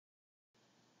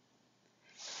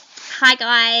Hi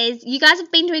guys, you guys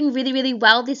have been doing really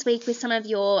well this week with some of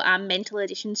your mental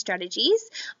addition strategies.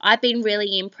 I've been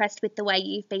really impressed with the way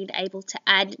you've been able to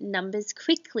add numbers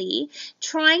quickly,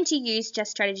 trying to use just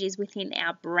strategies within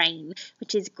our brain,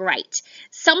 which is great.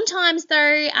 Sometimes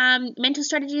though, mental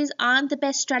strategies aren't the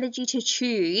best strategy to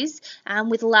choose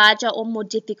with larger or more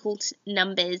difficult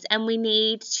numbers, and we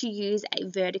need to use a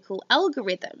vertical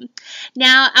algorithm.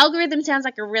 Now, algorithm sounds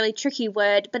like a really tricky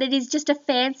word, but it is just a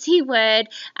fancy word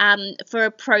for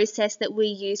a process that we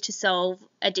use to solve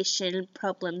addition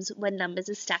problems when numbers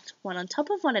are stacked one on top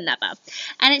of one another.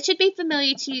 And it should be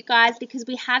familiar to you guys because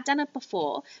we have done it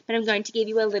before, but I'm going to give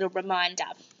you a little reminder.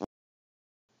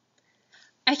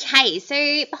 Okay, so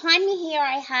behind me here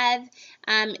I have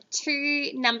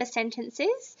two number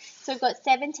sentences. So we've got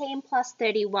 17 plus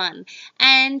 31.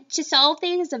 And to solve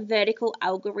these as a vertical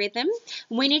algorithm,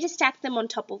 we need to stack them on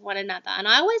top of one another. And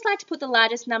I always like to put the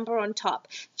largest number on top,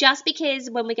 just because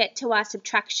when we get to our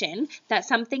subtraction, that's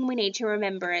something we need to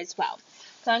remember as well.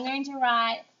 So I'm going to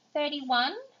write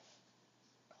 31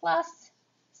 plus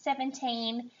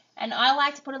 17. And I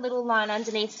like to put a little line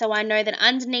underneath so I know that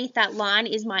underneath that line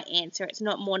is my answer. It's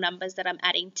not more numbers that I'm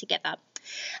adding together.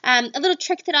 A little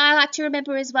trick that I like to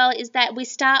remember as well is that we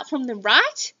start from the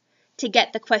right to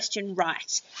get the question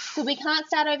right. So we can't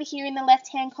start over here in the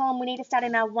left-hand column. We need to start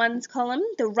in our ones column,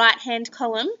 the right-hand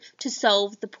column, to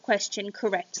solve the question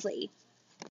correctly.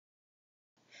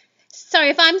 So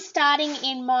if I'm starting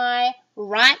in my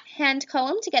right-hand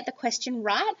column to get the question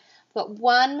right, I've got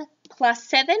 1 plus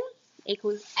 7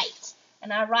 equals 8.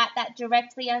 And I write that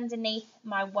directly underneath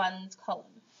my ones column.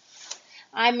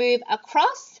 I move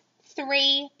across,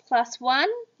 3 plus 1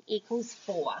 equals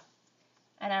 4.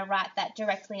 And I write that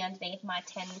directly underneath my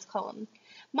tens column.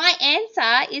 My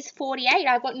answer is 48.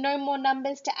 I've got no more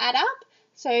numbers to add up.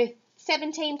 So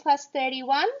 17 plus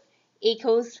 31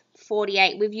 equals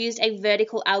 48. We've used a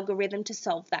vertical algorithm to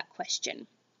solve that question.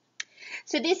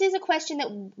 So this is a question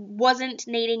that wasn't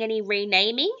needing any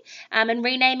renaming, and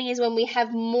renaming is when we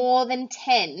have more than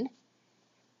 10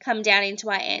 come down into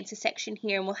our answer section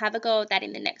here, and we'll have a go at that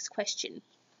in the next question.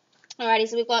 Alrighty,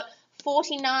 so we've got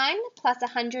 49 plus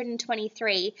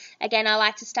 123. Again, I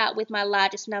like to start with my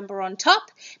largest number on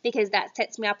top because that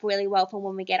sets me up really well for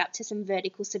when we get up to some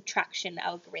vertical subtraction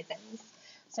algorithms.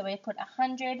 So we put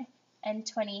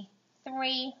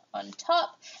 123 on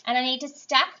top, and I need to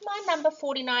stack my number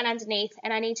 49 underneath,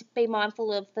 and I need to be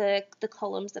mindful of the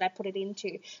columns that I put it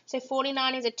into. So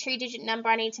 49 is a 2-digit number.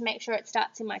 I need to make sure it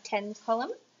starts in my tens column.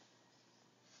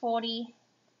 49.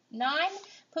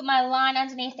 Put my line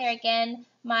underneath there again,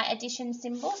 my addition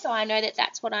symbol, so I know that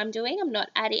that's what I'm doing. I'm not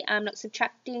adding, I'm not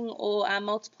subtracting or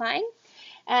multiplying.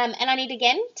 And I need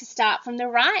again to start from the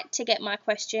right to get my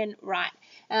question right.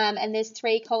 And there's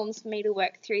 3 columns for me to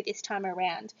work through this time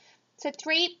around. So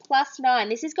 3 plus 9,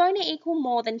 this is going to equal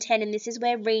more than 10, and this is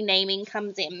where renaming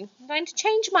comes in. I'm going to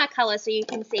change my colour so you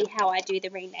can see how I do the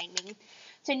renaming.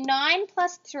 So 9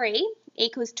 plus 3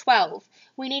 equals 12.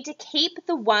 We need to keep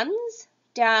the ones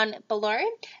down below,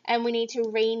 and we need to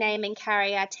rename and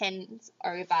carry our tens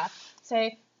over.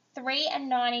 So 3 and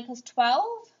 9 equals 12.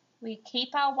 We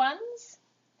keep our ones.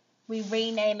 We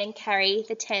rename and carry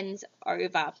the tens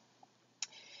over.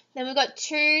 Then we've got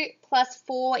 2 plus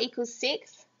 4 equals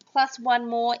 6. Plus 1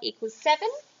 more equals 7.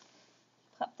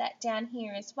 Pop that down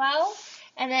here as well.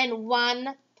 And then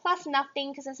 1 plus nothing,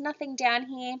 because there's nothing down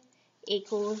here,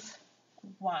 equals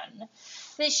 1.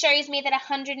 This shows me that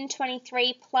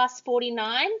 123 plus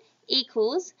 49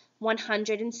 equals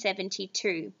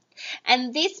 172.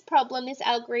 And this problem, this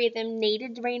algorithm,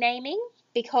 needed renaming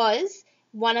because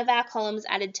one of our columns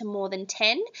added to more than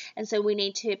 10, and so we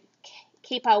need to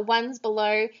keep our ones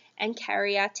below and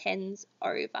carry our tens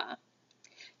over.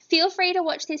 Feel free to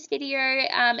watch this video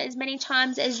as many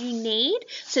times as you need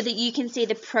so that you can see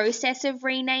the process of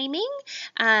renaming.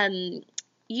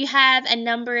 You have a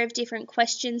number of different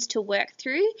questions to work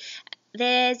through.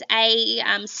 There's a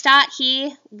start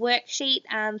here worksheet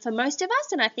for most of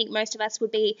us, and I think most of us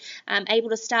would be able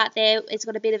to start there. It's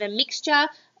got a bit of a mixture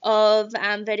of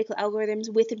vertical algorithms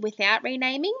with and without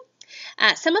renaming.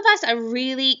 Some of us are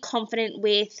really confident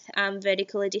with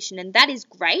vertical addition, and that is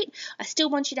great. I still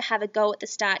want you to have a go at the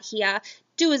start here.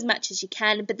 Do as much as you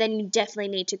can, but then you definitely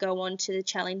need to go on to the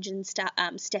challenge and step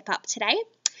up today.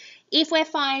 If we're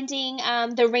finding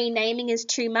the renaming is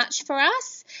too much for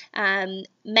us,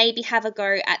 maybe have a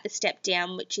go at the step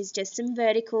down, which is just some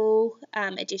vertical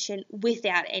addition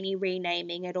without any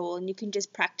renaming at all, and you can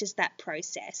just practice that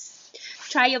process.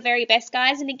 Try your very best,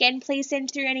 guys, and again, please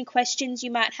send through any questions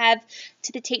you might have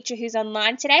to the teacher who's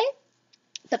online today.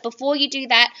 But before you do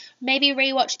that, maybe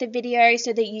rewatch the video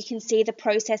so that you can see the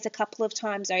process a couple of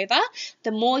times over.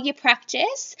 The more you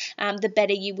practice, the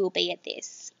better you will be at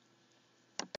this.